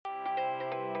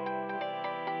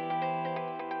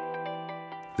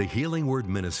The Healing Word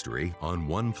Ministry on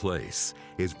One Place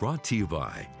is brought to you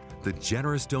by the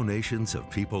generous donations of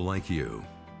people like you.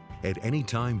 At any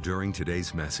time during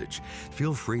today's message,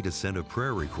 feel free to send a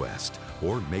prayer request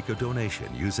or make a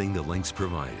donation using the links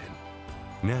provided.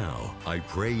 Now, I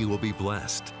pray you will be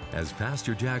blessed as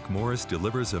Pastor Jack Morris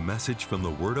delivers a message from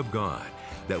the Word of God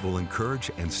that will encourage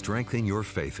and strengthen your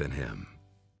faith in Him.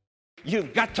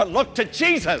 You've got to look to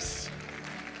Jesus.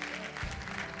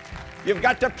 You've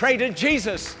got to pray to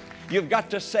Jesus. You've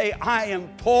got to say, I am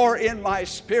poor in my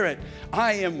spirit.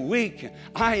 I am weak.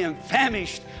 I am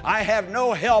famished. I have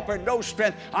no help or no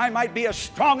strength. I might be as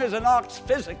strong as an ox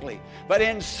physically, but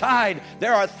inside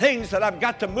there are things that I've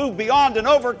got to move beyond and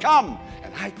overcome,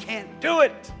 and I can't do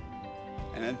it.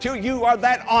 And until you are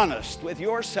that honest with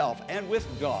yourself and with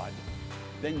God,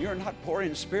 then you're not poor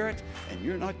in spirit and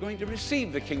you're not going to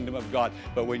receive the kingdom of God.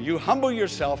 But when you humble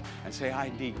yourself and say,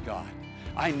 I need God,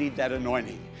 I need that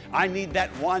anointing, I need that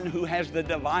one who has the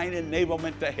divine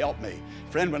enablement to help me.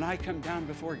 Friend, when I come down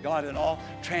before God in all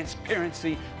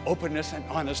transparency, openness, and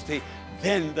honesty,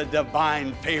 then the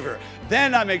divine favor.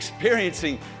 Then I'm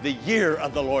experiencing the year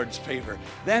of the Lord's favor.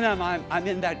 Then I'm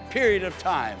in that period of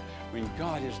time when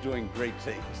God is doing great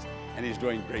things, and He's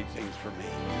doing great things for me.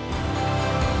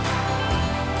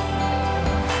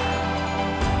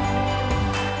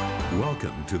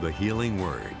 Welcome to the Healing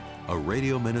Word, a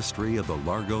radio ministry of the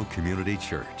Largo Community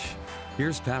Church.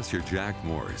 Here's Pastor Jack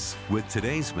Morris with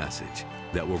today's message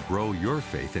that will grow your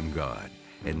faith in God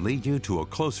and lead you to a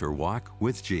closer walk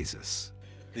with Jesus.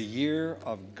 The year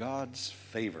of God's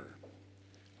favor.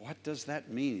 What does that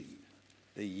mean?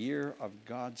 The year of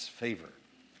God's favor.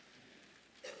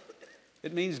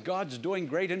 It means God's doing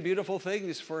great and beautiful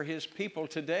things for His people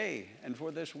today and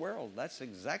for this world. That's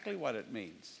exactly what it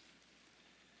means.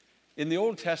 In the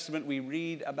Old Testament, we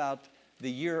read about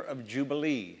the year of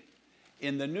Jubilee.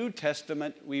 In the New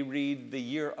Testament, we read the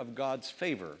year of God's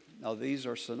favor. Now, these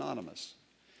are synonymous.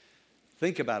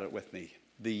 Think about it with me.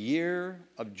 The year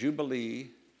of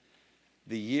Jubilee,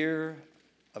 the year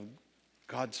of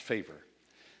God's favor.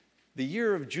 The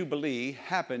year of Jubilee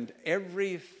happened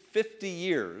every 50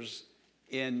 years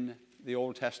in the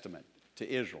Old Testament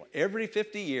to Israel. Every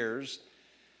 50 years,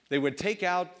 they would take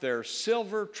out their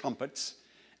silver trumpets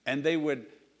and they would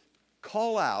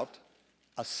call out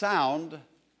a sound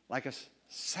like a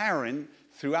siren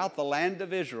throughout the land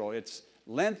of Israel, its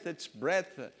length, its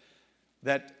breadth,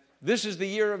 that this is the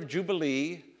year of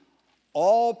Jubilee.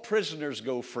 All prisoners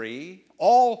go free.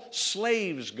 All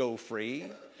slaves go free.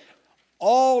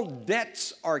 All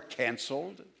debts are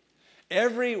canceled.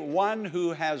 Everyone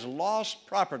who has lost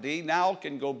property now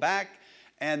can go back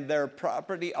and their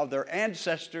property of their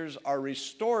ancestors are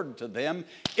restored to them.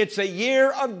 It's a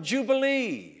year of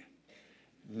Jubilee.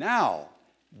 Now,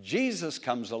 Jesus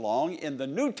comes along in the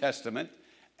New Testament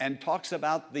and talks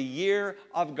about the year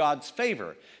of God's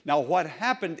favor. Now, what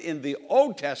happened in the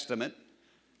Old Testament,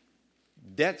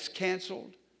 debts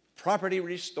canceled, property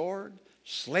restored,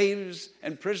 slaves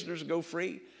and prisoners go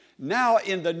free. Now,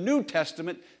 in the New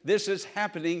Testament, this is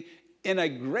happening in a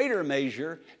greater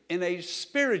measure, in a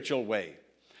spiritual way.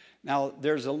 Now,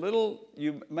 there's a little,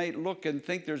 you may look and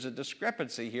think there's a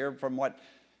discrepancy here from what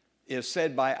is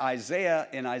said by Isaiah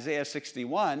in Isaiah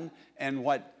 61 and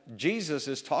what Jesus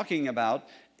is talking about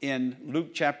in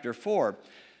Luke chapter 4.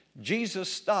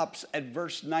 Jesus stops at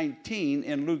verse 19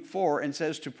 in Luke 4 and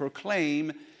says to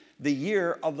proclaim the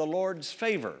year of the Lord's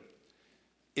favor.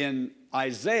 In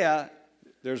Isaiah,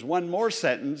 there's one more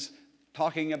sentence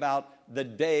talking about the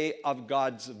day of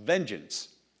God's vengeance.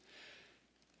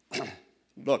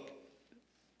 Look,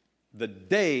 the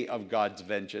day of God's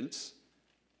vengeance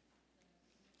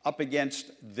up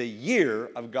against the year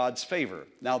of God's favor.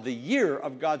 Now, the year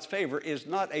of God's favor is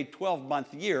not a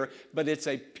 12-month year, but it's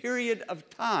a period of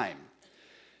time.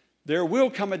 There will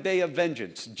come a day of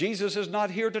vengeance. Jesus is not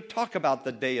here to talk about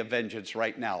the day of vengeance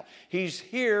right now. He's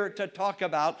here to talk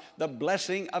about the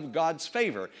blessing of God's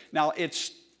favor. Now,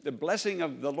 it's the blessing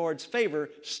of the Lord's favor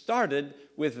started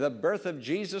with the birth of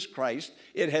Jesus Christ.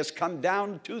 It has come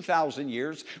down 2,000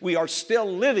 years. We are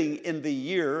still living in the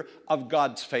year of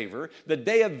God's favor. The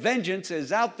day of vengeance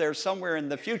is out there somewhere in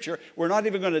the future. We're not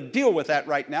even going to deal with that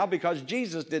right now because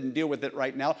Jesus didn't deal with it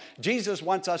right now. Jesus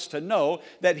wants us to know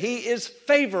that He is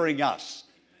favoring us,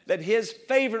 that His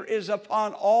favor is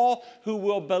upon all who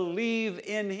will believe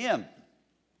in Him.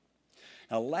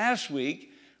 Now, last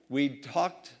week, we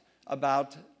talked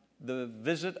about the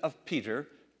visit of Peter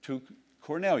to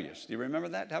Cornelius. Do you remember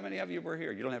that? How many of you were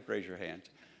here? You don't have to raise your hand.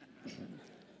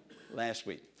 Last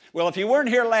week. Well, if you weren't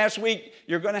here last week,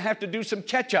 you're going to have to do some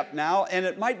catch-up now, and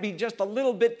it might be just a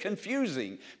little bit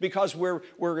confusing because we're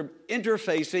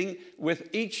interfacing with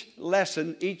each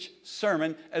lesson, each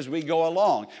sermon as we go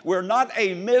along. We're not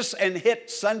a miss and hit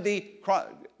Sunday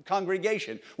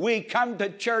congregation. We come to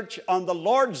church on the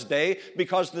Lord's Day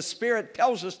because the Spirit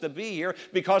tells us to be here,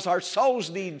 because our souls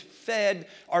need fed,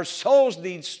 our souls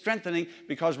need strengthening,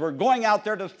 because we're going out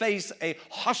there to face a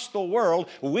hostile world.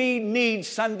 We need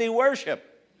Sunday worship.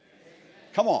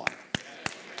 Come on.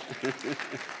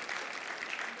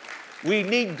 We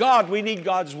need God. We need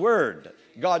God's Word.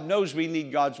 God knows we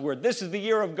need God's Word. This is the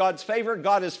year of God's favor.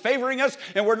 God is favoring us,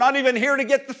 and we're not even here to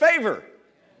get the favor.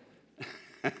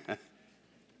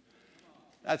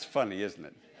 That's funny, isn't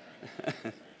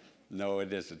it? No,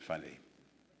 it isn't funny.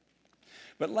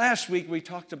 But last week we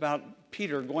talked about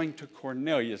Peter going to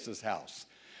Cornelius' house.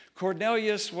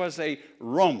 Cornelius was a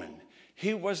Roman.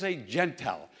 He was a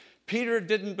Gentile. Peter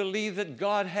didn't believe that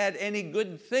God had any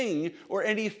good thing or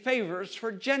any favors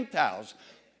for Gentiles.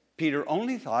 Peter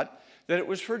only thought that it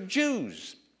was for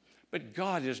Jews. But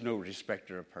God is no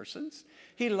respecter of persons.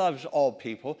 He loves all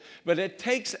people. But it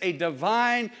takes a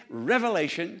divine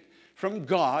revelation from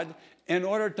God in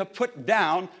order to put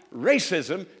down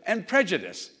racism and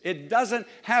prejudice. It doesn't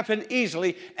happen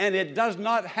easily, and it does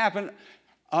not happen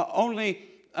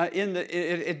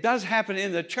it does happen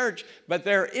in the church, but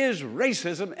there is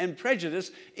racism and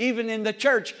prejudice even in the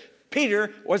church.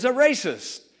 Peter was a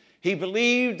racist. He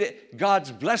believed God's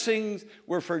blessings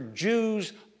were for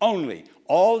Jews only.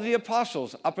 All the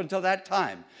apostles up until that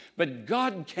time. But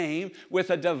God came with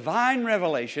a divine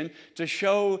revelation to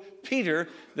show Peter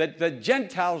that the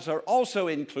Gentiles are also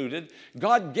included.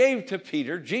 God gave to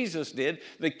Peter, Jesus did,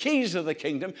 the keys of the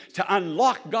kingdom to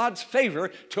unlock God's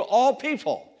favor to all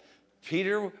people.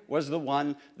 Peter was the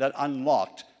one that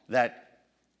unlocked that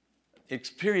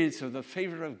experience of the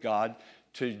favor of God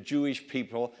to Jewish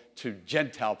people, to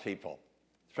Gentile people.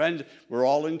 Friend, we're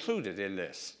all included in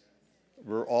this.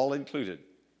 We're all included.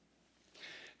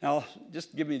 Now,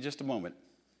 just give me just a moment.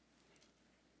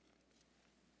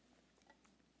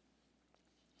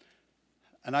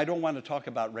 And I don't want to talk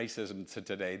about racism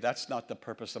today. That's not the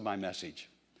purpose of my message.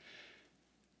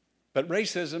 But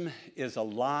racism is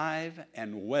alive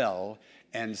and well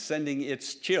and sending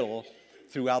its chill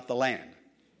throughout the land.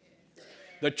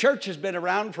 The church has been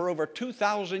around for over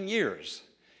 2,000 years,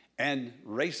 and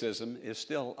racism is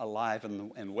still alive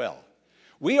and well.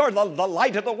 We are the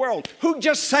light of the world. Who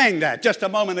just sang that just a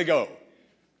moment ago?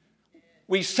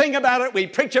 We sing about it, we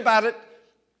preach about it,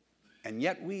 and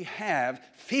yet we have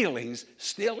feelings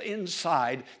still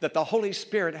inside that the Holy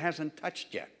Spirit hasn't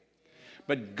touched yet.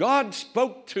 But God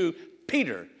spoke to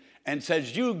Peter and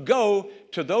says, you go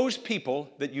to those people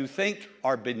that you think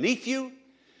are beneath you,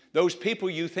 those people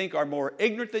you think are more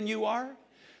ignorant than you are,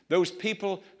 those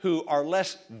people who are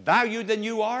less valued than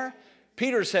you are.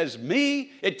 Peter says,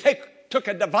 it took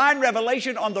a divine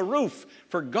revelation on the roof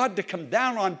for God to come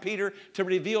down on Peter to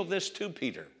reveal this to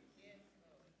Peter.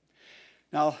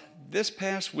 Now, this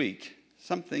past week,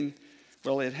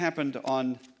 it happened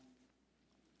on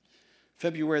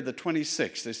February the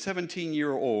 26th. A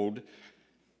 17-year-old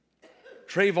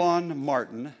Trayvon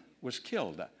Martin was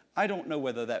killed. I don't know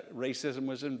whether that racism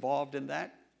was involved in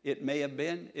that. It may have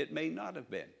been. It may not have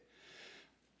been.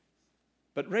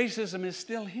 But racism is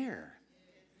still here.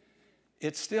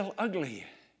 It's still ugly.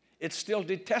 It's still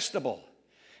detestable.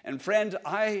 And friend,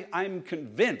 I'm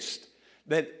convinced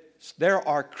that there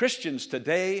are Christians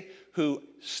today who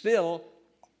still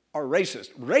are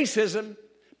racist. Racism,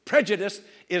 prejudice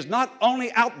is not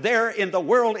only out there in the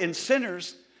world in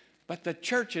sinners, but the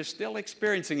church is still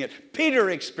experiencing it. Peter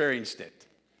experienced it.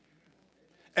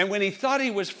 And when he thought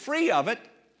he was free of it,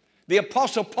 the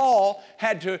Apostle Paul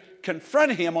had to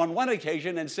confront him on one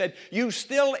occasion and said, you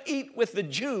still eat with the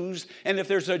Jews, and if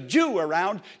there's a Jew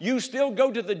around, you still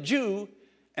go to the Jew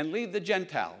and leave the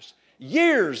Gentiles.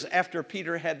 Years after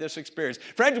Peter had this experience.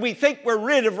 Friends, we think we're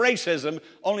rid of racism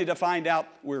only to find out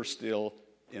we're still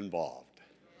involved.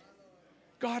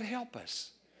 God help us.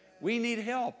 We need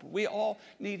help. We all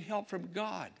need help from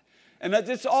God. And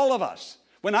it's all of us.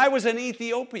 When I was in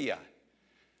Ethiopia,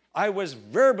 I was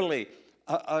verbally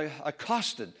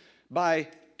accosted by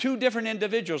two different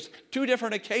individuals, two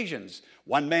different occasions.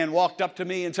 One man walked up to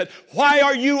me and said, why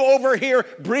are you over here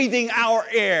breathing our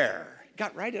air?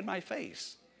 Got right in my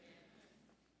face.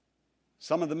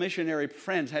 Some of the missionary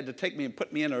friends had to take me and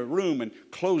put me in a room and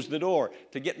close the door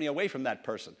to get me away from that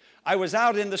person. I was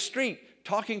out in the street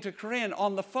talking to Corinne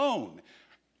on the phone,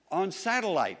 on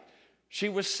satellite. She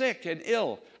was sick and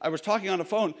ill. I was talking on the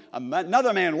phone.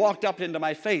 Another man walked up into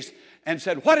my face and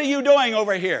said, what are you doing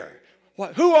over here?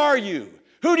 Who are you?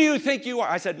 Who do you think you are?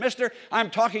 I said, mister,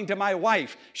 I'm talking to my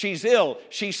wife. She's ill.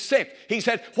 She's sick. He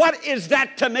said, what is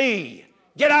that to me?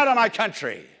 Get out of my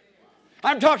country.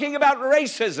 I'm talking about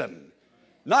racism.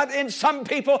 Not in some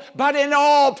people, but in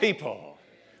all people.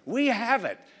 We have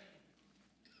it.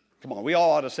 Come on, we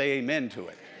all ought to say amen to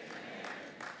it.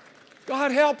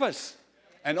 God help us.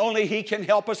 And only He can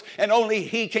help us, and only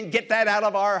He can get that out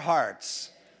of our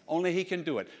hearts. Only He can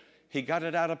do it. He got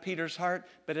it out of Peter's heart,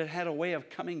 but it had a way of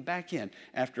coming back in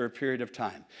after a period of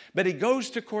time. But he goes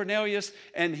to Cornelius,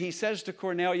 and he says to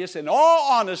Cornelius, in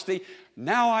all honesty,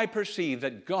 now I perceive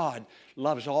that God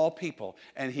loves all people,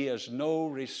 and He is no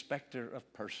respecter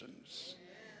of persons.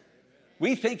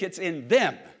 We think it's in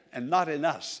them and not in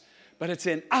us. But it's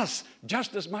in us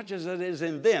just as much as it is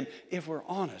in them if we're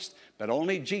honest. But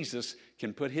only Jesus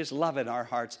can put His love in our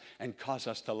hearts and cause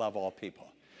us to love all people.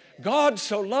 God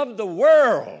so loved the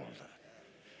world.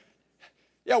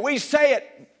 Yeah, we say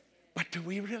it, but do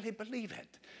we really believe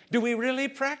it? Do we really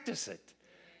practice it?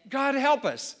 God help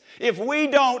us. If we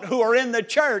don't, who are in the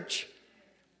church,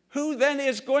 who then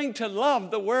is going to love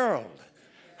the world?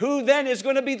 Who then is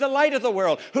going to be the light of the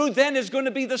world? Who then is going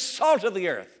to be the salt of the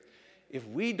earth? If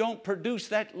we don't produce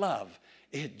that love,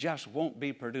 it just won't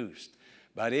be produced.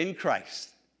 But in Christ,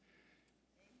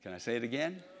 can I say it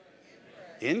again?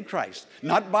 In Christ.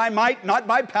 Not by might, not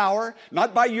by power,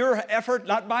 not by your effort,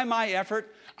 not by my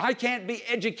effort. I can't be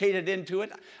educated into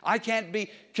it. I can't be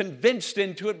convinced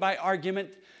into it by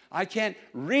argument. I can't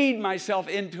read myself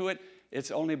into it.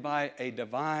 It's only by a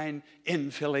divine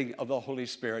infilling of the Holy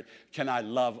Spirit can I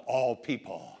love all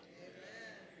people.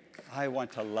 I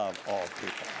want to love all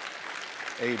people.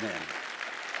 Amen.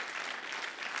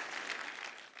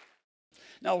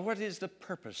 Now, what is the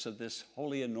purpose of this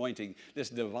holy anointing, this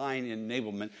divine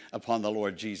enablement upon the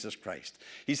Lord Jesus Christ?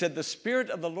 He said, the Spirit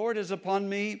of the Lord is upon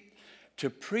me to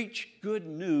preach good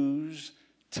news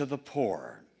to the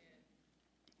poor.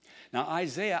 Now,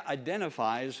 Isaiah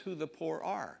identifies who the poor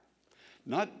are.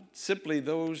 Not simply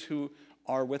those who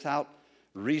are without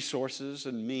resources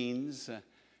and means,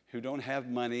 who don't have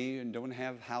money and don't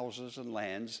have houses and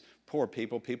lands, poor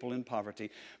people, people in poverty.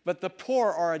 But the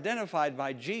poor are identified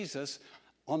by Jesus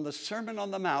on the Sermon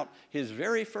on the Mount, His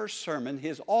very first sermon,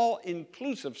 His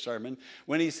all-inclusive sermon,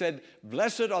 when He said,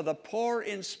 blessed are the poor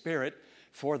in spirit,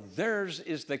 for theirs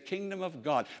is the kingdom of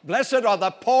God. Blessed are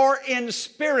the poor in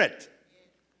spirit.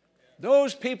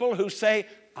 Those people who say,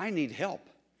 I need help.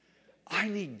 I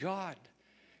need God.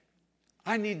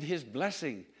 I need His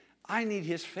blessing. I need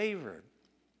His favor.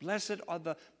 Blessed are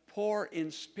the poor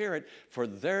in spirit, for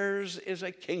theirs is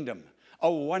a kingdom, a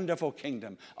wonderful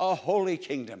kingdom, a holy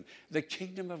kingdom. The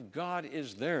kingdom of God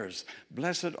is theirs.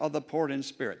 Blessed are the poor in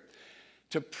spirit.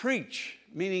 To preach,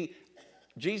 meaning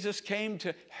Jesus came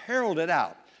to herald it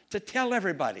out, to tell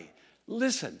everybody,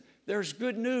 listen, there's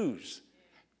good news.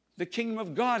 The kingdom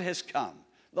of God has come.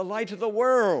 The light of the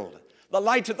world. The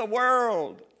light of the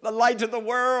world. The light of the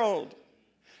world.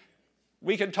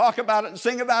 We can talk about it and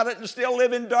sing about it and still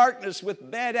live in darkness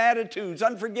with bad attitudes,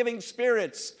 unforgiving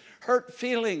spirits, hurt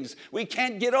feelings. We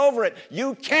can't get over it.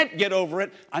 You can't get over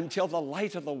it until the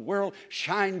light of the world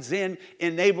shines in,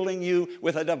 enabling you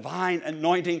with a divine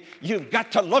anointing. You've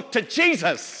got to look to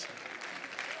Jesus.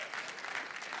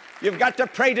 You've got to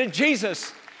pray to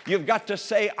Jesus. You've got to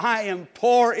say, I am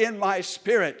poor in my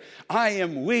spirit. I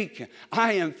am weak.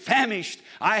 I am famished.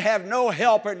 I have no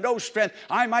help or no strength.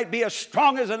 I might be as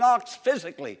strong as an ox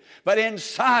physically, but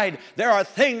inside there are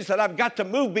things that I've got to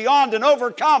move beyond and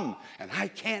overcome, and I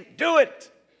can't do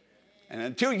it. And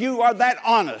until you are that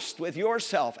honest with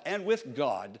yourself and with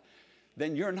God,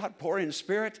 then you're not poor in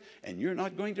spirit, and you're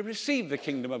not going to receive the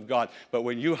kingdom of God. But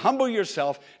when you humble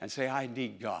yourself and say, I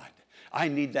need God. I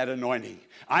need that anointing.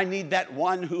 I need that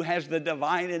one who has the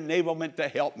divine enablement to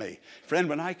help me. Friend,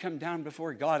 when I come down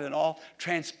before God in all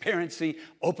transparency,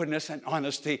 openness, and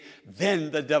honesty, then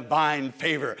the divine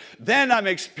favor. Then I'm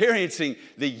experiencing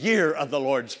the year of the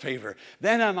Lord's favor.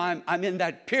 Then I'm in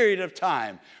that period of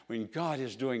time when God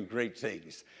is doing great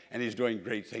things, and He's doing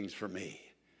great things for me.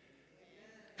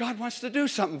 God wants to do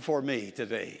something for me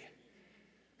today.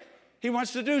 He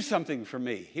wants to do something for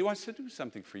me. He wants to do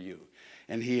something for you.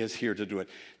 And He is here to do it.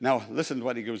 Now, listen to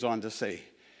what he goes on to say.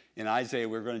 In Isaiah,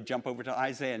 we're going to jump over to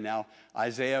Isaiah now.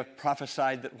 Isaiah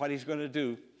prophesied that what he's going to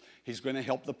do, he's going to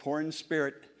help the poor in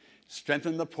spirit,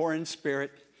 strengthen the poor in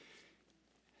spirit,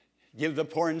 give the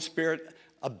poor in spirit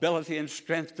ability and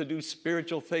strength to do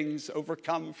spiritual things,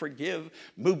 overcome, forgive,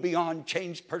 move beyond,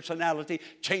 change personality,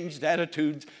 changed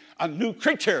attitudes, a new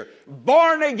creature,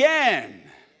 born again.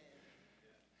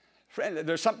 Friend,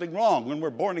 there's something wrong when we're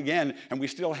born again and we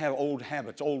still have old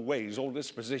habits, old ways, old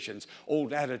dispositions,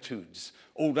 old attitudes,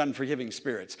 old unforgiving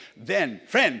spirits. Then,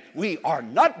 friend, we are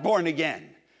not born again.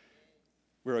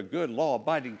 We're a good,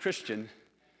 law-abiding Christian,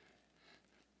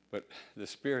 but the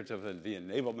spirit of the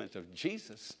enablement of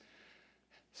Jesus,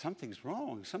 something's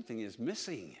wrong. Something is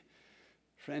missing.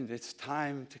 Friend, it's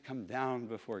time to come down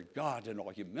before God in all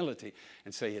humility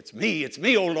and say, it's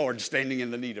me, O Lord, standing in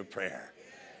the need of prayer.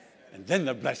 And then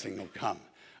the blessing will come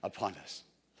upon us.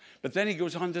 But then he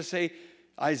goes on to say,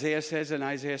 Isaiah says in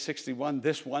Isaiah 61,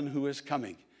 this one who is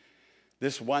coming,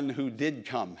 this one who did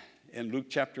come in Luke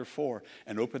chapter 4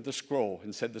 and opened the scroll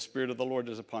and said, the Spirit of the Lord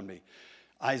is upon me.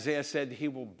 Isaiah said he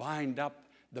will bind up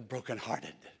the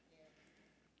brokenhearted.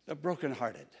 The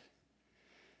brokenhearted.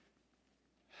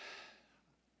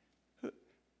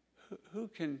 Who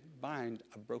can bind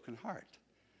a broken heart?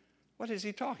 What is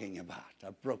he talking about,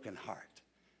 a broken heart?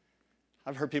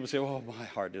 I've heard people say, oh, my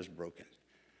heart is broken.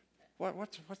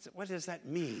 What does that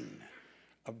mean,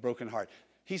 a broken heart?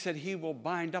 He said he will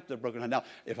bind up the broken heart. Now,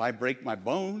 if I break my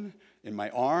bone in my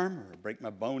arm or break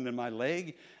my bone in my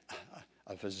leg,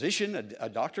 a physician, a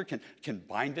doctor can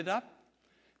bind it up,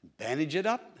 bandage it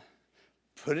up,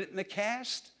 put it in a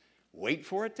cast, wait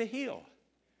for it to heal.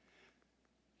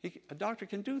 A doctor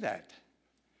can do that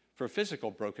for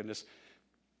physical brokenness.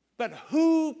 But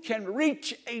who can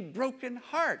reach a broken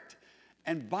heart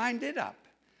and bind it up?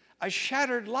 A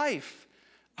shattered life,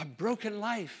 a broken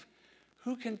life.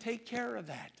 Who can take care of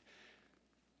that?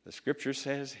 The scripture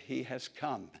says he has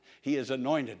come. He is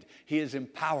anointed. He is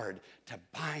empowered to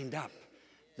bind up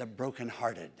the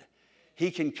brokenhearted.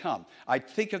 He can come. I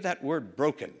think of that word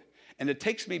broken, and it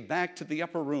takes me back to the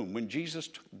upper room when Jesus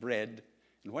took bread.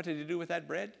 And what did he do with that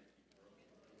bread?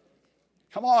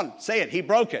 Come on, say it. He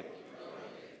broke it.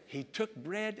 He took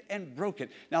bread and broke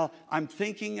it. Now, I'm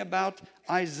thinking about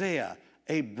Isaiah,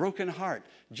 a broken heart.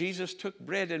 Jesus took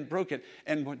bread and broke it.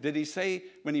 And what did he say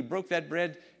when he broke that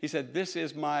bread? He said, this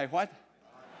is my what?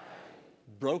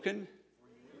 Broken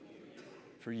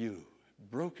for you.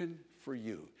 Broken for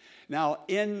you. Now,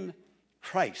 in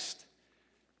Christ,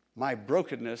 my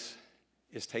brokenness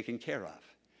is taken care of.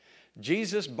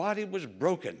 Jesus' body was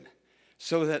broken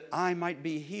so that I might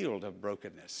be healed of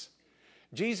brokenness.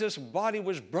 Jesus' body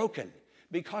was broken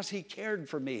because he cared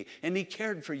for me and he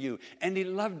cared for you and he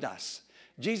loved us.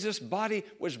 Jesus' body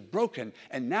was broken,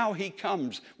 and now he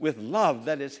comes with love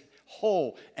that is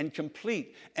whole and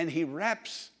complete, and he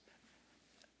wraps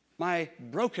my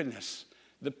brokenness,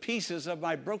 the pieces of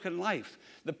my broken life,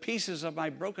 the pieces of my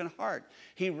broken heart.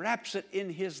 He wraps it in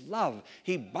his love.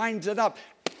 He binds it up.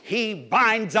 He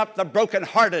binds up the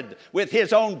brokenhearted with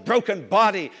his own broken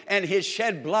body and his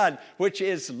shed blood, which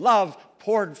is love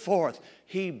poured forth.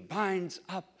 He binds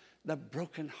up the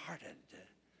brokenhearted.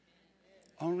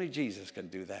 Only Jesus can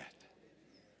do that.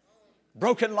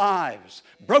 Broken lives,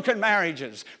 broken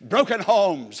marriages, broken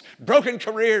homes, broken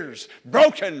careers,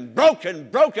 broken.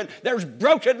 There's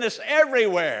brokenness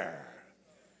everywhere.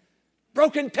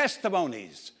 Broken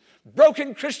testimonies,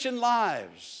 broken Christian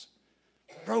lives,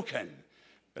 broken.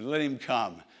 But let him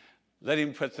come. Let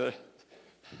him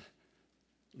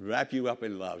wrap you up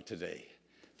in love today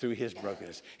through his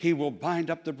brokenness. He will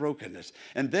bind up the brokenness.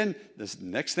 And then this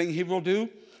next thing he will do,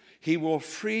 he will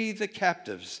free the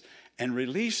captives and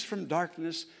release from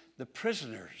darkness the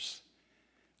prisoners.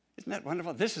 Isn't that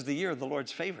wonderful? This is the year of the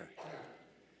Lord's favor.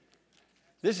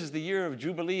 This is the year of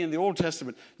Jubilee in the Old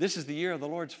Testament. This is the year of the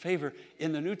Lord's favor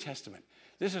in the New Testament.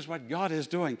 This is what God is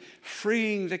doing,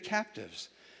 freeing the captives.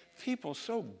 People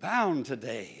so bound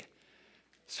today,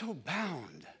 so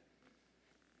bound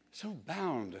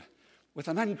with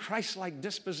an un-Christ-like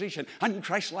disposition,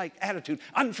 un-Christ-like attitude,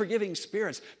 unforgiving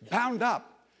spirits, bound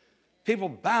up. People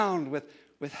bound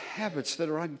with habits that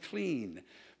are unclean,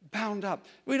 bound up.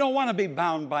 We don't want to be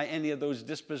bound by any of those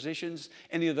dispositions,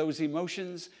 any of those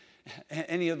emotions,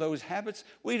 any of those habits.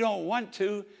 We don't want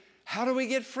to. How do we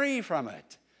get free from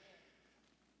it?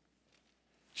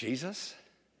 Jesus.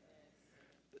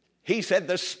 He said,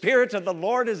 the Spirit of the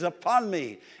Lord is upon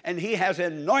me, and he has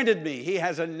anointed me. He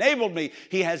has enabled me.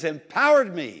 He has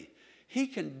empowered me. He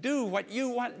can do what you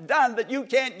want done that you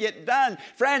can't get done.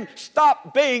 Friend,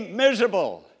 stop being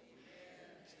miserable.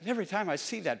 And every time I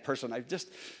see that person, I just,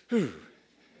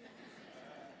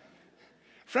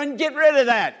 Friend, get rid of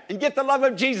that and get the love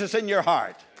of Jesus in your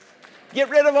heart. Get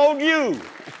rid of old you.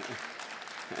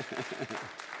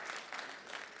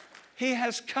 He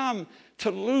has come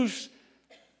to loose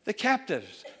the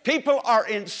captives. People are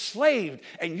enslaved,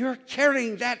 and you're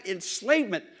carrying that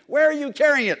enslavement. Where are you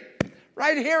carrying it?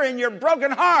 Right here in your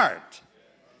broken heart,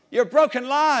 your broken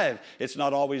life. It's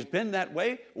not always been that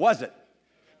way, was it?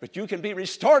 But you can be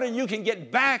restored and you can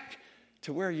get back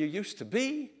to where you used to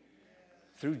be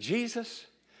through Jesus,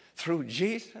 through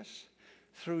Jesus,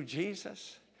 through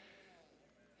Jesus.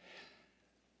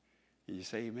 You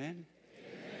say amen? Amen?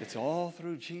 It's all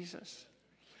through Jesus.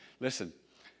 Listen,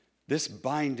 this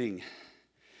binding,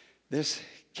 this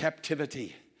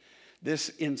captivity,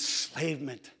 this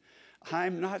enslavement,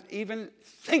 I'm not even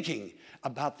thinking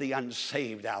about the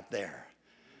unsaved out there.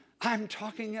 I'm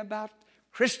talking about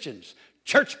Christians,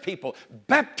 church people,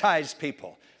 baptized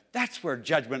people. That's where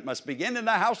judgment must begin, in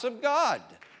the house of God.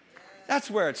 That's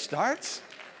where it starts,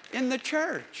 in the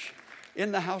church,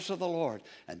 in the house of the Lord.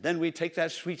 And then we take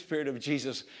that sweet Spirit of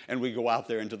Jesus and we go out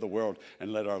there into the world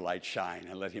and let our light shine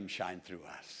and let him shine through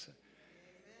us.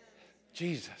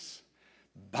 Jesus,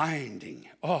 binding.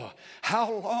 Oh,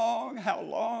 how long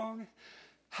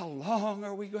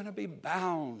are we going to be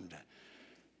bound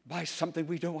by something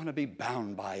we don't want to be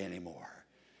bound by anymore?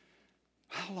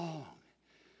 How long?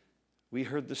 We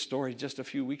heard the story just a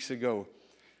few weeks ago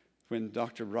when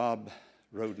Dr. Rob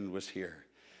Roden was here.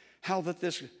 How that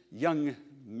this young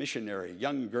missionary,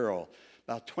 young girl,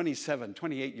 about 27,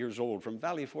 28 years old, from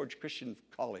Valley Forge Christian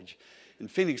College in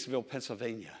Phoenixville,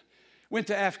 Pennsylvania, went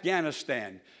to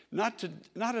Afghanistan, not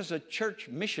as a church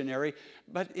missionary,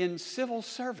 but in civil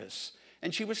service.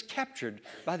 And she was captured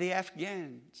by the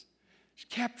Afghans. She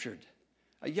captured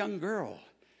a young girl.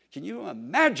 Can you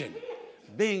imagine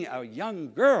being a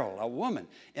young girl, a woman,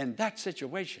 in that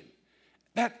situation?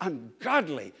 That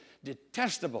ungodly,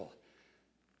 detestable,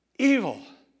 evil,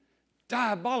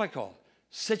 diabolical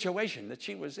situation that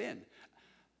she was in.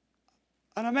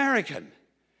 An American.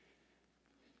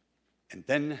 And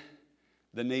then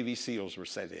the Navy SEALs were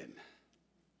sent in.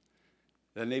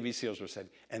 The Navy SEALs were sent,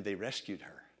 and they rescued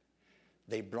her.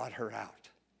 They brought her out.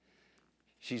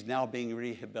 She's now being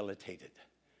rehabilitated.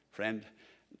 Friend,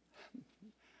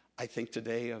 I think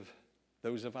today of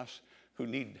those of us who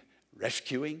need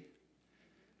rescuing.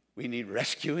 We need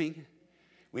rescuing.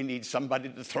 We need somebody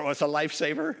to throw us a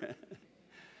lifesaver.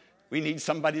 We need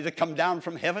somebody to come down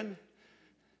from heaven.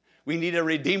 We need a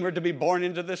Redeemer to be born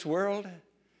into this world.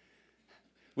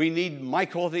 We need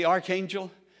Michael the Archangel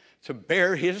to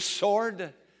bear his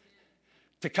sword,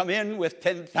 to come in with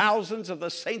 10,000s of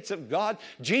the saints of God.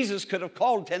 Jesus could have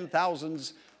called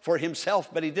 10,000s for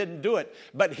himself, but he didn't do it.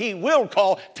 But he will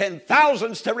call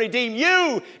 10,000s to redeem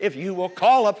you if you will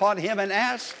call upon him and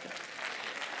ask.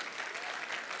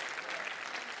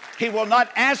 He will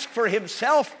not ask for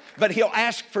himself, but he'll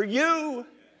ask for you.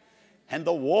 And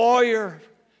the warrior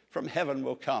from heaven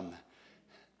will come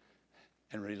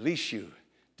and release you,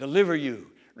 deliver you,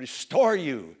 restore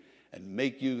you, and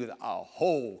make you a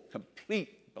whole,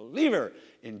 complete believer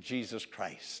in Jesus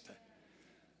Christ.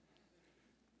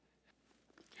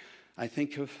 I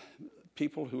think of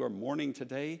people who are mourning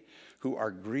today, who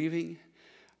are grieving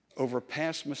over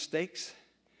past mistakes,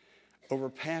 over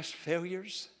past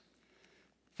failures,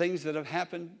 things that have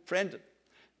happened. Friend,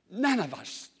 none of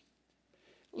us,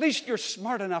 at least you're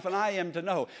smart enough, and I am, to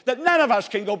know that none of us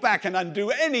can go back and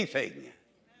undo anything.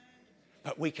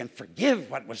 But we can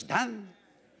forgive what was done.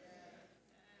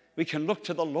 We can look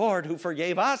to the Lord who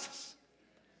forgave us,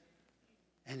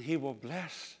 and he will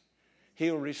bless.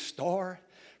 He'll restore.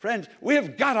 Friends,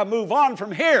 we've got to move on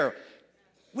from here.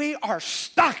 We are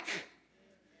stuck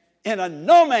in a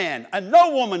no man, a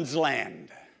no woman's land,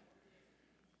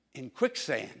 in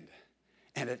quicksand,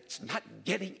 and it's not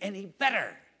getting any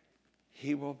better.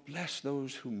 He will bless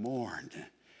those who mourn.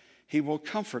 He will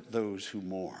comfort those who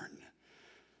mourn.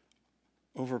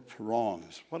 Over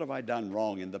wrongs. What have I done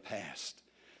wrong in the past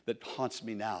that haunts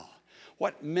me now?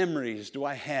 What memories do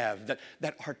I have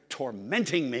that are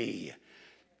tormenting me?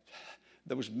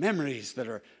 Those memories that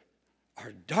are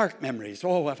dark memories.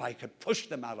 Oh, if I could push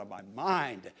them out of my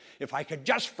mind. If I could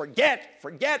just forget,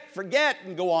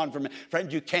 and go on from it.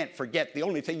 Friend, you can't forget. The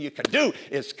only thing you can do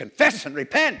is confess and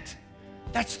repent.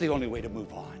 That's the only way to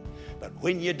move on. But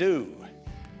when you do,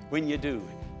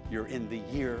 you're in the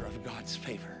year of God's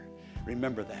favor.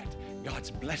 Remember that. God's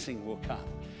blessing will come.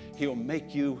 He'll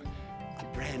make you a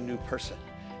brand new person.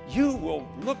 You will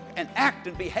look and act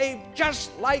and behave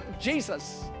just like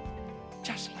Jesus.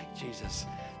 Just like Jesus.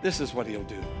 This is what he'll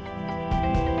do.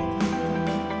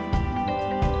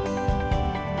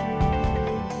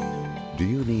 Do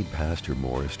you need Pastor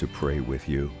Morris to pray with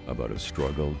you about a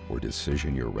struggle or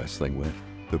decision you're wrestling with?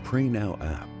 The Pray Now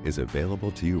app is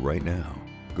available to you right now.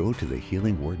 Go to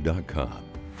thehealingword.com,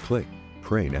 click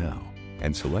Pray Now,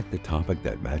 and select the topic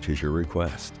that matches your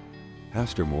request.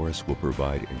 Pastor Morris will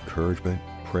provide encouragement,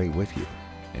 pray with you,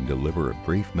 and deliver a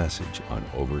brief message on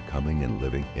overcoming and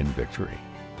living in victory.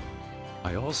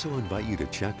 I also invite you to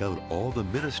check out all the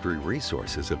ministry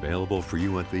resources available for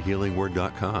you at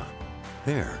thehealingword.com.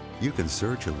 There, you can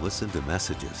search and listen to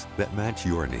messages that match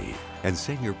your need and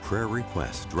send your prayer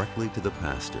requests directly to the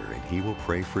pastor, and he will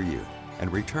pray for you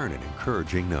and return an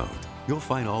encouraging note. You'll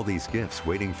find all these gifts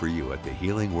waiting for you at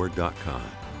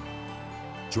thehealingword.com.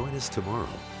 Join us tomorrow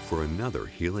for another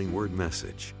Healing Word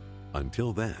message.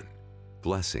 Until then,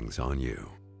 blessings on you.